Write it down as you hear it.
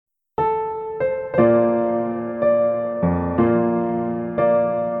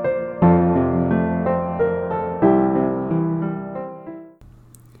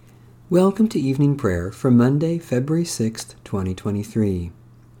Welcome to evening prayer for Monday, February 6th, 2023.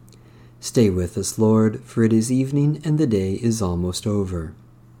 Stay with us, Lord, for it is evening and the day is almost over.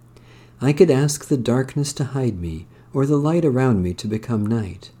 I could ask the darkness to hide me, or the light around me to become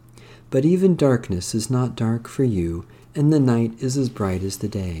night. But even darkness is not dark for you, and the night is as bright as the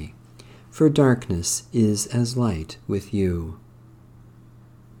day. For darkness is as light with you.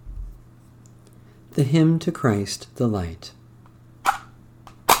 The Hymn to Christ the Light.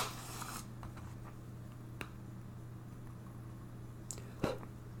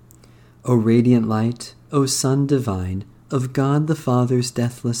 O radiant light, O Sun divine, of God the Father's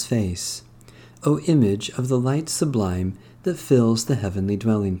deathless face, O image of the light sublime that fills the heavenly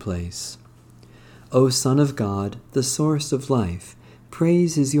dwelling place. O Son of God, the source of life,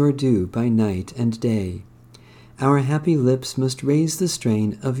 praise is your due by night and day. Our happy lips must raise the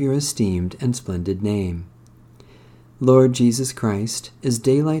strain of your esteemed and splendid name. Lord Jesus Christ, as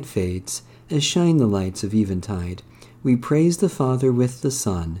daylight fades, as shine the lights of eventide, we praise the Father with the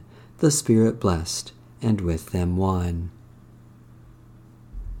Son, the Spirit blessed, and with them one.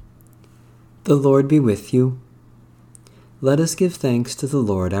 The Lord be with you. Let us give thanks to the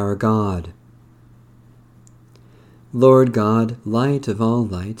Lord our God. Lord God, light of all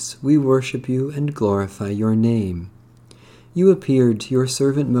lights, we worship you and glorify your name. You appeared to your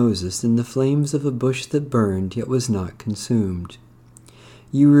servant Moses in the flames of a bush that burned yet was not consumed.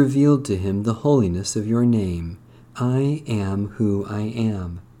 You revealed to him the holiness of your name. I am who I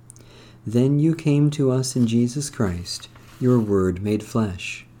am. Then you came to us in Jesus Christ, your Word made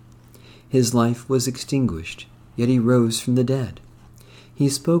flesh. His life was extinguished, yet he rose from the dead. He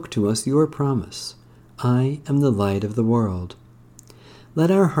spoke to us your promise, I am the light of the world. Let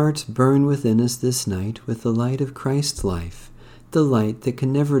our hearts burn within us this night with the light of Christ's life, the light that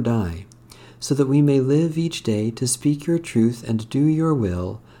can never die, so that we may live each day to speak your truth and do your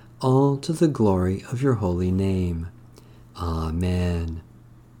will, all to the glory of your holy name. Amen.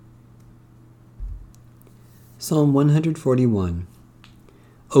 Psalm 141.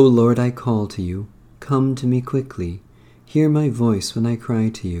 O Lord, I call to you. Come to me quickly. Hear my voice when I cry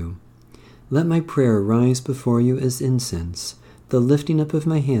to you. Let my prayer rise before you as incense, the lifting up of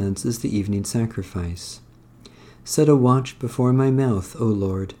my hands as the evening sacrifice. Set a watch before my mouth, O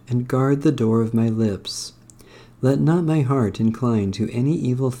Lord, and guard the door of my lips. Let not my heart incline to any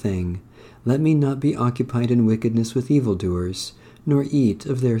evil thing. Let me not be occupied in wickedness with evildoers, nor eat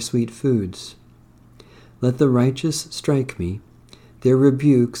of their sweet foods. Let the righteous strike me. Their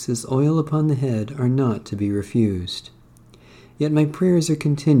rebukes as oil upon the head are not to be refused. Yet my prayers are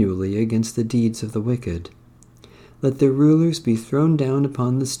continually against the deeds of the wicked. Let their rulers be thrown down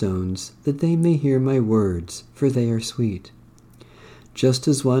upon the stones, that they may hear my words, for they are sweet. Just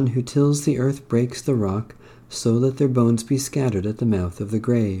as one who tills the earth breaks the rock, so let their bones be scattered at the mouth of the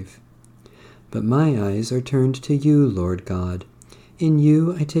grave. But my eyes are turned to you, Lord God. In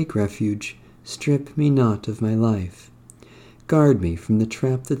you I take refuge. Strip me not of my life. Guard me from the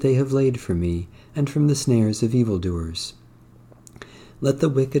trap that they have laid for me, and from the snares of evildoers. Let the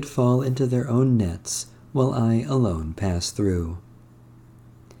wicked fall into their own nets, while I alone pass through.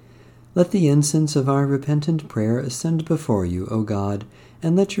 Let the incense of our repentant prayer ascend before you, O God,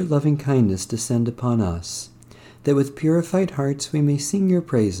 and let your loving kindness descend upon us, that with purified hearts we may sing your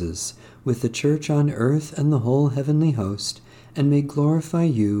praises, with the church on earth and the whole heavenly host, and may glorify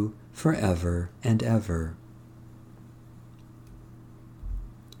you forever and ever.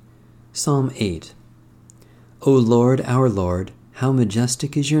 Psalm 8. O Lord, our Lord, how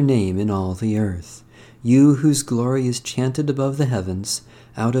majestic is your name in all the earth, you whose glory is chanted above the heavens,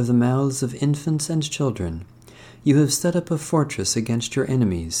 out of the mouths of infants and children. You have set up a fortress against your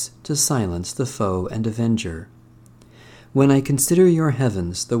enemies, to silence the foe and avenger. When I consider your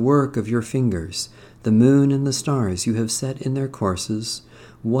heavens, the work of your fingers, the moon and the stars you have set in their courses,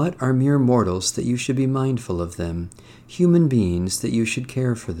 what are mere mortals that you should be mindful of them, human beings that you should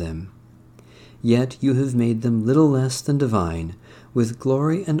care for them? Yet you have made them little less than divine. With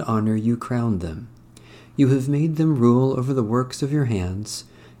glory and honor you crowned them. You have made them rule over the works of your hands.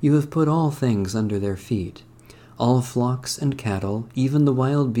 You have put all things under their feet, all flocks and cattle, even the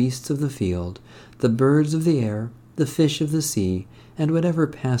wild beasts of the field, the birds of the air, the fish of the sea, and whatever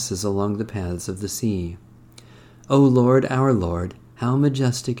passes along the paths of the sea. O Lord, our Lord, how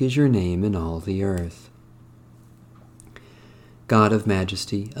majestic is your name in all the earth. God of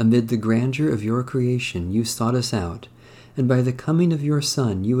majesty, amid the grandeur of your creation you sought us out, and by the coming of your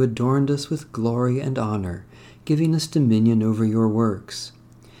Son you adorned us with glory and honor, giving us dominion over your works.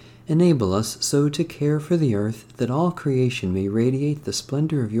 Enable us so to care for the earth that all creation may radiate the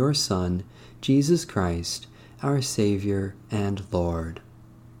splendor of your Son, Jesus Christ, our Savior and Lord.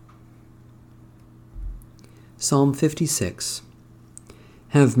 Psalm 56.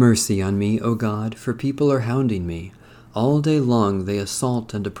 Have mercy on me, O God, for people are hounding me. All day long they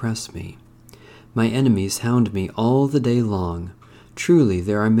assault and oppress me. My enemies hound me all the day long. Truly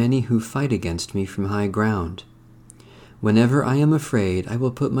there are many who fight against me from high ground. Whenever I am afraid, I will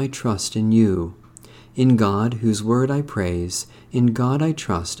put my trust in you. In God, whose word I praise, in God I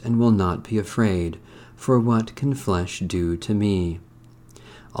trust and will not be afraid. For what can flesh do to me?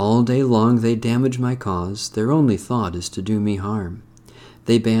 All day long they damage my cause. Their only thought is to do me harm.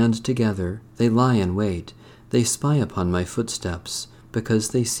 They band together, they lie in wait, they spy upon my footsteps,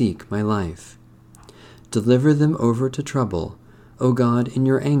 because they seek my life. Deliver them over to trouble. O God, in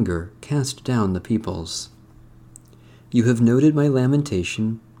your anger, cast down the peoples. You have noted my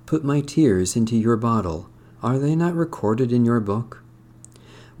lamentation, put my tears into your bottle. Are they not recorded in your book?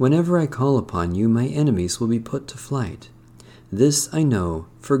 Whenever I call upon you, my enemies will be put to flight. This I know,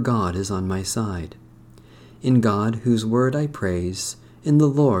 for God is on my side. In God, whose word I praise, in the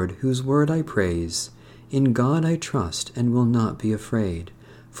Lord, whose word I praise, in God I trust and will not be afraid,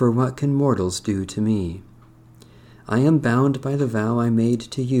 for what can mortals do to me? I am bound by the vow I made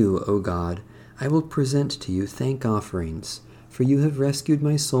to you, O God. I will present to you thank offerings, for you have rescued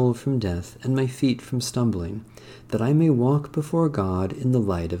my soul from death and my feet from stumbling, that I may walk before God in the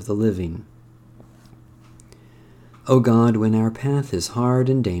light of the living. O God, when our path is hard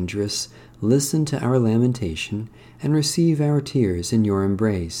and dangerous, listen to our lamentation and receive our tears in your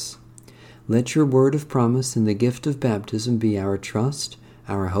embrace. Let your word of promise and the gift of baptism be our trust,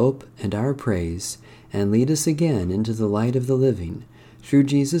 our hope, and our praise, and lead us again into the light of the living, through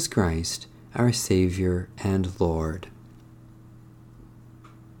Jesus Christ, our Savior and Lord.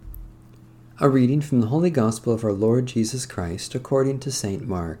 A reading from the Holy Gospel of our Lord Jesus Christ according to St.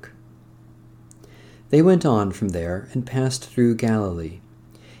 Mark. They went on from there and passed through Galilee.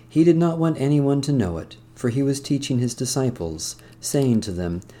 He did not want anyone to know it, for he was teaching his disciples, saying to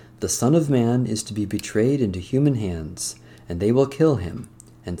them, The Son of Man is to be betrayed into human hands, and they will kill him,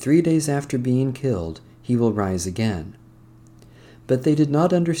 and 3 days after being killed, he will rise again. But they did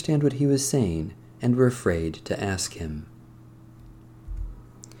not understand what he was saying, and were afraid to ask him.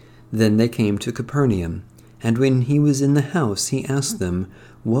 Then they came to Capernaum, and when he was in the house, he asked them,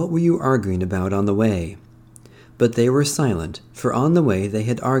 What were you arguing about on the way? But they were silent, for on the way they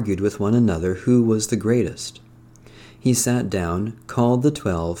had argued with one another who was the greatest. He sat down, called the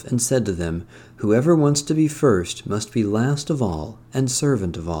 12, and said to them, Whoever wants to be first must be last of all and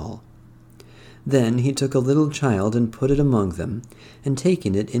servant of all. Then he took a little child and put it among them, and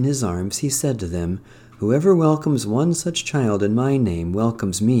taking it in his arms he said to them, Whoever welcomes one such child in my name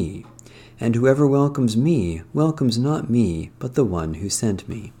welcomes me, and whoever welcomes me welcomes not me, but the one who sent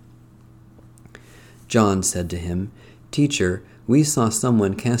me. John said to him, Teacher, we saw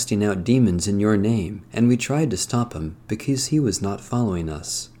someone casting out demons in your name, and we tried to stop him, because he was not following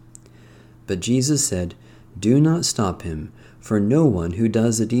us. But Jesus said, Do not stop him, for no one who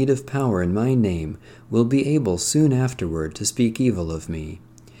does a deed of power in my name will be able soon afterward to speak evil of me.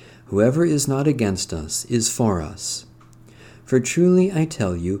 Whoever is not against us is for us. For truly I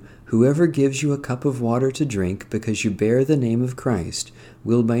tell you, whoever gives you a cup of water to drink because you bear the name of Christ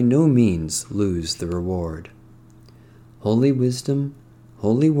will by no means lose the reward. Holy wisdom,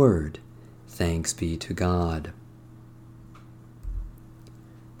 holy word, thanks be to God.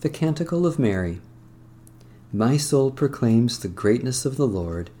 The Canticle of Mary. My soul proclaims the greatness of the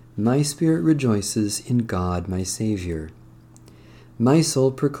Lord. My spirit rejoices in God my Savior. My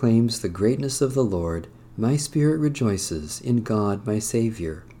soul proclaims the greatness of the Lord. My spirit rejoices in God my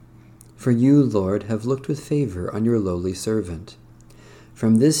Savior. For you, Lord, have looked with favor on your lowly servant.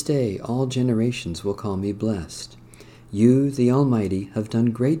 From this day all generations will call me blessed. You, the Almighty, have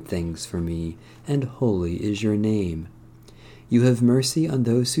done great things for me, and holy is your name. You have mercy on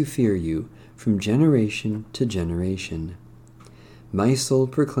those who fear you, from generation to generation. My soul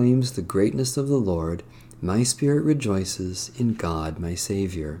proclaims the greatness of the Lord. My spirit rejoices in God my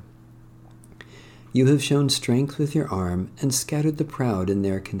Savior. You have shown strength with your arm and scattered the proud in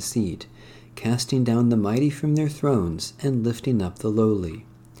their conceit, casting down the mighty from their thrones and lifting up the lowly.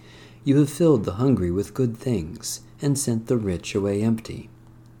 You have filled the hungry with good things and sent the rich away empty.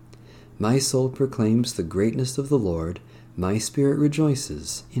 My soul proclaims the greatness of the Lord. My spirit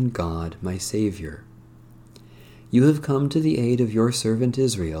rejoices in God my Savior. You have come to the aid of your servant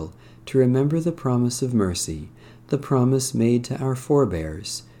Israel to remember the promise of mercy, the promise made to our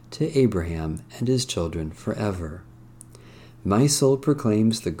forebears, to Abraham and his children forever. My soul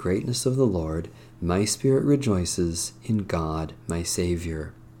proclaims the greatness of the Lord. My spirit rejoices in God my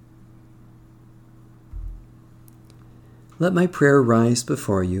Savior. Let my prayer rise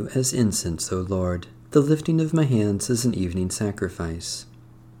before you as incense, O Lord. the lifting of my hands as an evening sacrifice.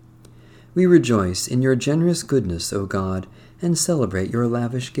 We rejoice in your generous goodness, O God, and celebrate your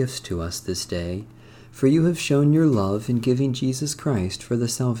lavish gifts to us this day, for you have shown your love in giving Jesus Christ for the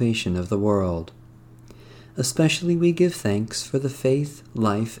salvation of the world. Especially we give thanks for the faith,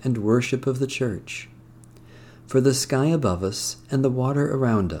 life, and worship of the Church, for the sky above us and the water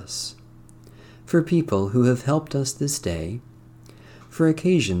around us, for people who have helped us this day, for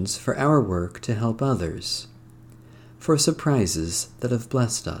occasions for our work to help others, for surprises that have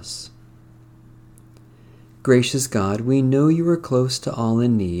blessed us. Gracious God, we know you are close to all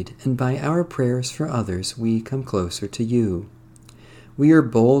in need, and by our prayers for others we come closer to you. We are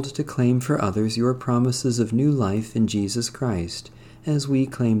bold to claim for others your promises of new life in Jesus Christ, as we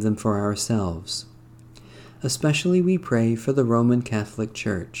claim them for ourselves. Especially we pray for the Roman Catholic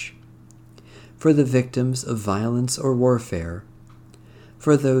Church, for the victims of violence or warfare,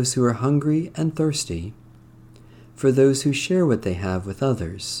 for those who are hungry and thirsty, for those who share what they have with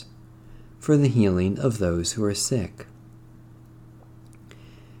others, for the healing of those who are sick.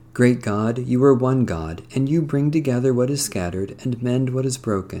 Great God, you are one God, and you bring together what is scattered and mend what is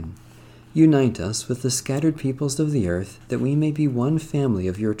broken. Unite us with the scattered peoples of the earth, that we may be one family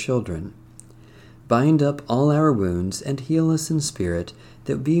of your children. Bind up all our wounds and heal us in spirit,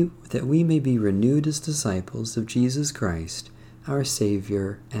 that we may be renewed as disciples of Jesus Christ, our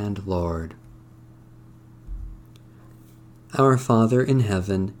Savior and Lord. Our Father in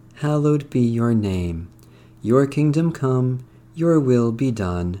heaven, hallowed be your name. Your kingdom come, your will be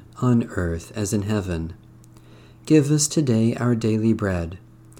done, on earth as in heaven. Give us today our daily bread,